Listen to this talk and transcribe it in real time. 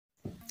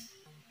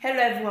Hello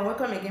everyone,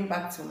 welcome again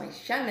back to my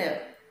channel.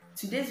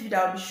 Today's video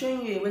I'll be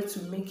showing you a way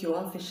to make your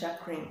own facial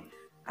cream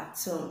at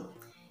home.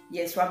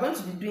 Yes, we are going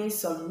to be doing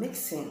some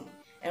mixing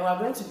and we are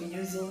going to be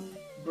using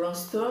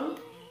Bronztone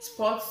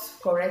Spot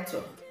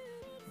Corrector,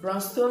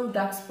 Bronztone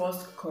Dark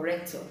Spot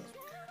Corrector.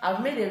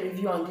 I've made a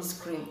review on this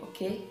cream,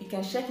 okay? You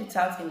can check it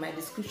out in my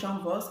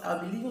description box.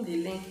 I'll be leaving the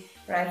link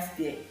right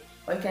there.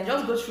 Or you can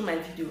just go through my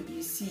video,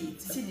 you see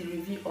the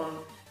review on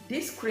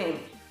this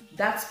cream,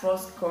 Dark Spot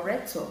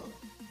Corrector.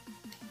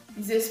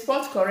 It's a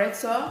spot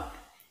corrector,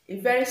 a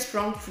very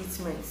strong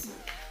treatment.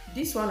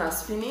 This one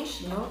has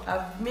finished,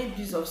 I've made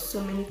use of so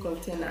many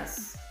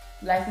containers,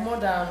 like more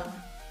than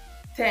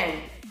 10.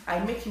 I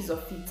make use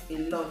of it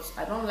a lot.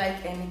 I don't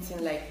like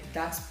anything like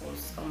dark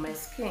spots on my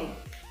skin.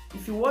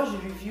 If you watch the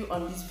review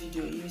on this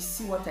video, you will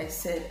see what I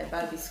said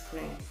about this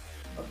cream.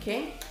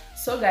 Okay,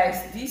 so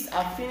guys,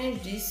 I've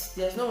finished this.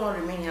 There's no one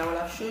remaining. I will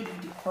have showed you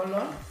the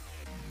color.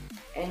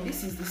 And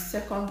this is the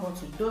second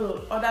bottle,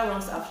 though other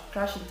ones I've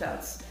crashed it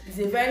out. It's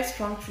a very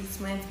strong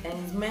treatment and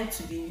it's meant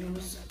to be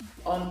used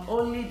on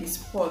only the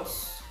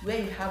spots where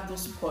you have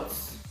those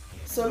spots.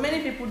 So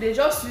many people, they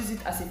just use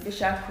it as a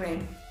facial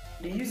cream.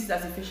 They use it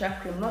as a facial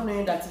cream, not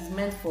knowing that it's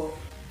meant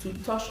to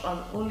touch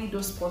on only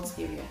those spots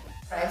area.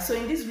 Right, so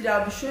in this video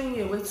I'll be showing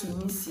you a way to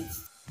mix it,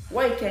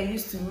 what you can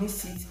use to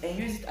mix it and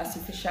use it as a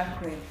facial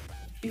cream.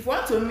 If you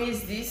want to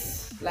mix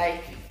this,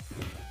 like,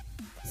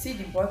 see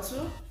the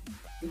bottle,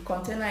 the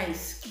container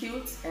is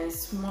cute and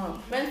small,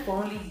 meant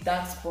for only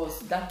dark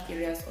spots, dark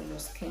areas on your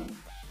skin.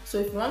 So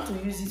if you want to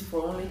use it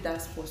for only dark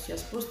spots, you're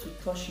supposed to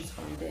touch it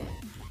on there.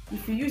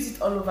 If you use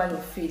it all over your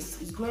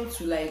face, it's going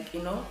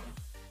to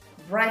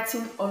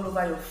brighten all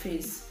over your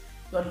face.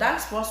 Your dark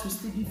spots will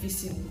still be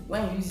visible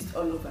when you use it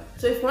all over.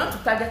 So if you want to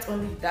target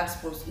only dark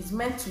spots, it's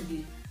meant to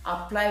be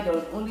applied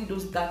on only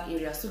those dark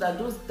areas so that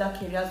those dark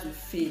areas will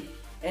fade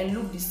and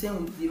look the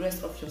same with the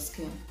rest of your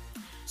skin.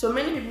 So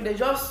many people, they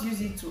just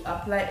use it to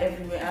apply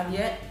everywhere, and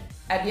yet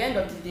at the end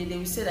of the day they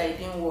will say that it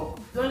didn't work.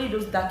 It's only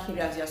those dark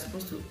areas you are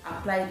supposed to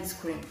apply this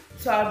cream.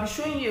 So I'll be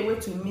showing you a way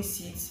to mix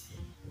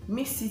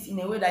it in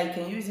a way that you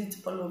can use it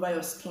all over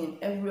your skin.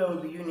 Everywhere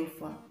will be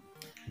uniform.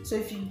 So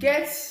if you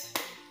get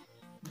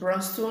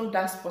Bronztone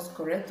Dark Spot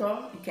Corrector,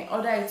 you can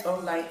order it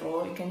online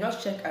or you can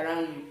just check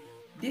around you.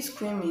 This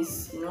cream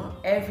is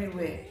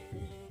everywhere,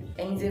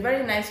 and it's a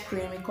very nice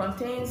cream. It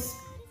contains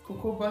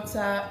cocoa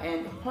butter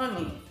and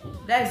honey.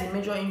 That is the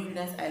major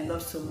ingredients I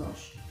love so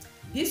much.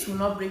 This will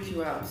not break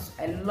you out.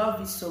 I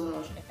love it so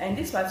much. And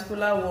this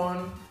particular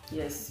one,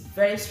 yes,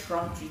 very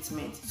strong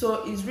treatment.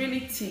 So it's really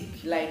thick,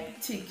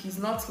 it's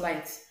not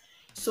light.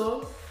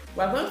 So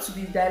we're going to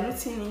be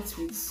diluting it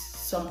with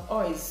some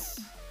oils,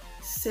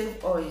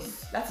 save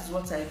oils. That is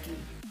what I do.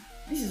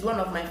 This is one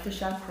of my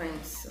facial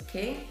creams,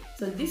 okay?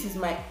 So this is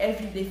my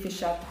everyday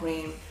facial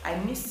cream. I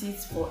mix it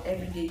for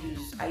everyday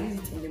use. I use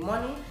it in the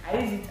morning, I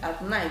use it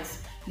at night.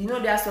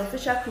 There are some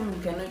facial cream you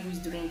cannot use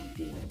during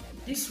the day.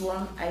 This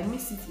one, I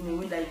mix it in a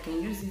way that you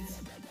can use it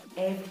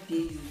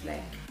everyday use,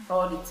 like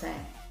all the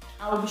time.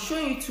 I will be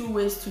showing you 2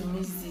 ways to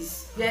mix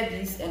this. Get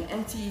this and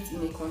empty it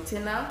in a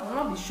container. I will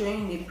not be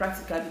showing you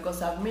practical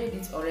because I've made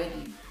it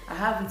already. I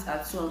have it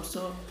at home,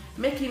 so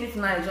making it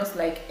now is just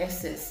like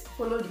excess.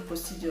 Follow the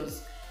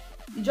procedures.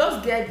 You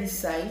just get this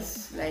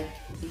size, like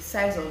the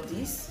size of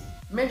this.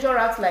 Measure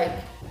out like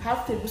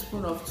half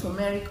tablespoon of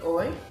turmeric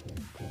oil.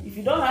 If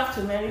you don't have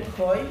turmeric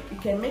oil, you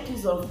can make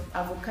use of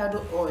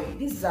avocado oil.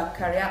 These are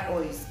carrier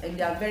oils and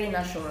they are very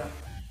natural.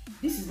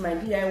 This is my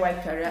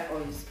DIY carrier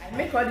oils. I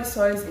make all these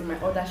oils in my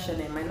other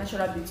channel, my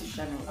Naturalbeauty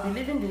channel. I'll be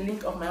leaving the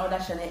link of my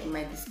other channel in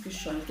my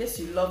description in case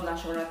you love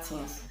natural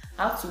things.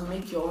 How to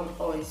make your own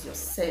oils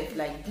yourself,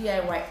 like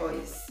DIY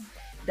oils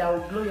that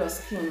will glow your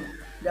skin,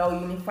 that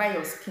will unify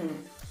your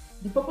skin.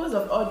 The purpose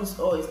of all these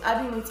oils,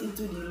 adding it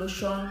into the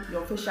lotion,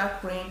 your facial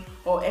cream,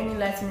 or any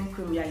lightening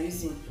cream you are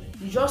using,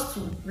 is just to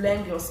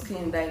blend your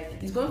skin.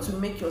 Like, it's going to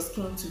make your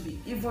skin to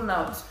be even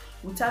out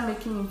without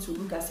making it to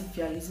look as if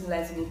you are using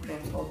lightening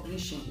creams or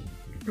bleaching.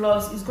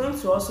 Plus, it's going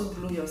to also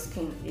glow your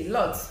skin a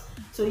lot.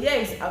 So here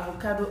is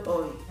avocado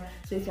oil.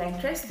 So if you are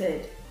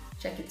interested,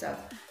 check it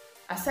out.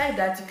 Aside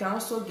that, you can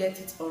also get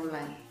it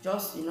online,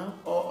 just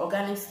or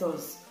organic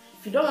stores.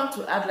 If you don't want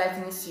to add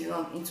lightening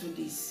serum into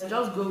this,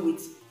 just go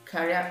with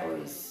carrier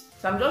oils.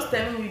 So I'm just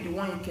telling you the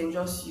one you can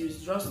just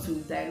use, just to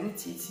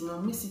dilute it,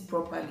 mix it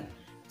properly,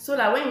 so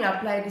that when you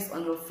apply this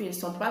on your face,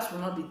 some parts will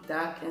not be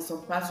dark and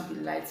some parts will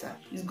be lighter.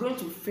 It's going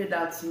to fade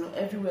out,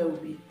 everywhere will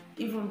be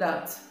evened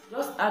out.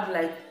 Just add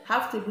like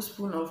half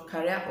tablespoon of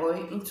carrier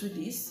oil into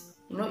this.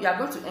 You are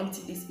going to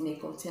empty this in a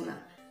container.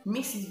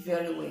 Mix it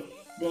very well,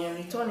 then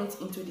return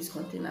it into this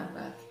container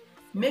bag.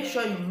 Make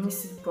sure you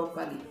mix it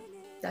properly.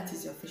 That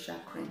is your facial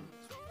cream.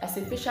 As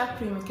a facial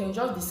cream, you can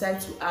just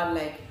decide to add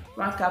like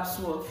 1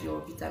 capsule of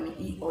your vitamin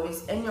E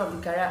oils, any of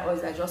the carrier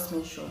oils I just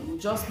mentioned. You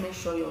just make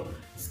sure your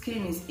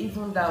skin is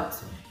evened out.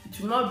 It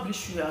will not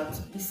bleach you out.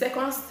 The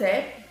second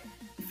step,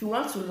 if you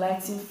want to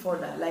lighten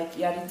further, like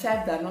you are the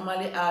type that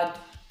normally add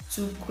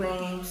 2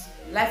 creams,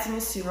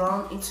 lightening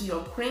serum into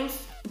your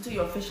creams, into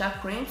your facial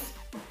creams,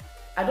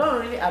 I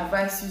don't really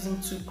advise using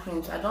 2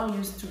 creams. I don't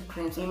use 2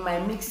 creams in my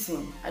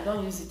mixing. I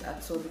don't use it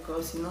at all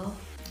because you know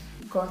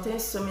it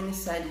contains so many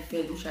side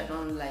effects which I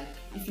don't like.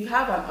 If you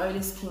have an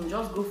oily skin,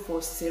 just go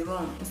for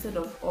serum instead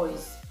of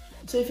oils.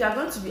 So if you are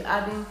going to be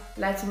adding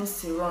lightening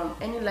serum,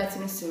 any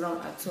lightening serum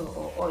at all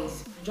or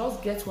oils,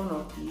 just get one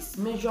of these.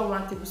 Measure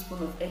 1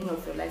 tablespoon of any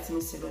of your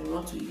lightening serum you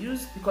want to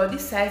use because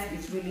this size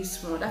is really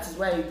small. That is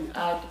why you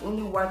add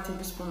only 1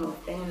 tablespoon of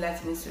any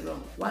lightening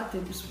serum, 1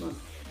 tablespoon.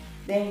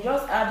 Then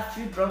just add a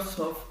few drops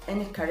of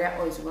any carrier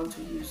oils you want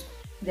to use.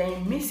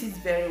 Then mix it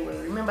very well.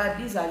 Remember,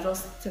 these are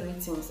just 3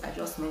 things I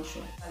just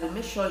mentioned. And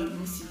make sure you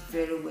mix it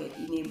very well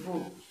in a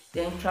bowl.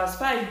 Then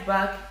transfer it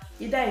back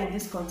either in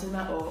this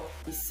container or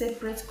a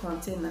separate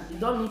container. You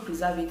don't need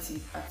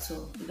preservative at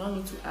all. You don't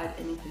need to add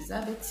any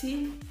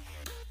preservative.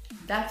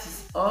 That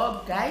is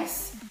all,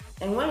 guys.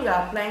 And when you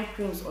are applying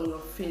creams on your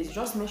face,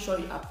 just make sure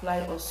you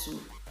apply also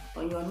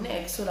on your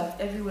neck so that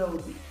everywhere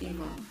will be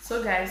even.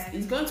 So guys,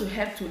 it's going to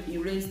help to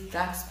erase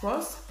dark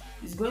spots.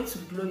 It's going to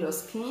glow your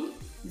skin.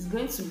 It's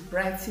going to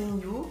brighten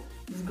you.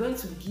 It's going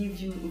to give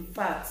you, in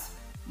fact,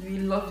 you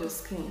will love your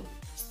skin.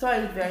 Store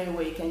it very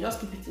well. You can just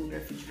keep it in the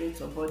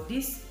refrigerator. But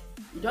this,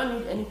 you don't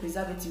need any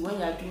preservative when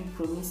you are doing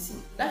pro-mixing.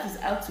 That is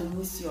how to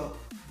mix your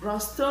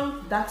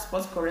Bronztone dark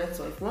spot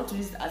corrector. If you want to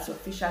use it as your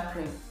facial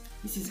cream,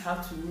 this is how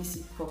to mix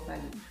it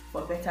properly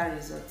for better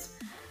results.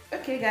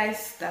 Okay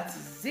guys, that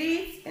is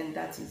it, and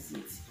that is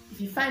it.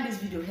 If you find this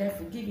video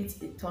helpful, give it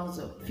a thumbs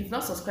up. If you've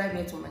not subscribed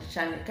yet to my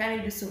channel,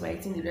 kindly do so by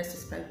hitting the red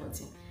subscribe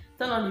button.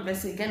 Turn on the bell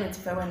so you get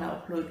notified when I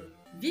upload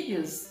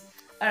videos.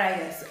 Alright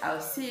guys,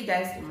 I'll see you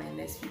guys in my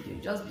next video.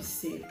 Just be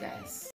safe, guys.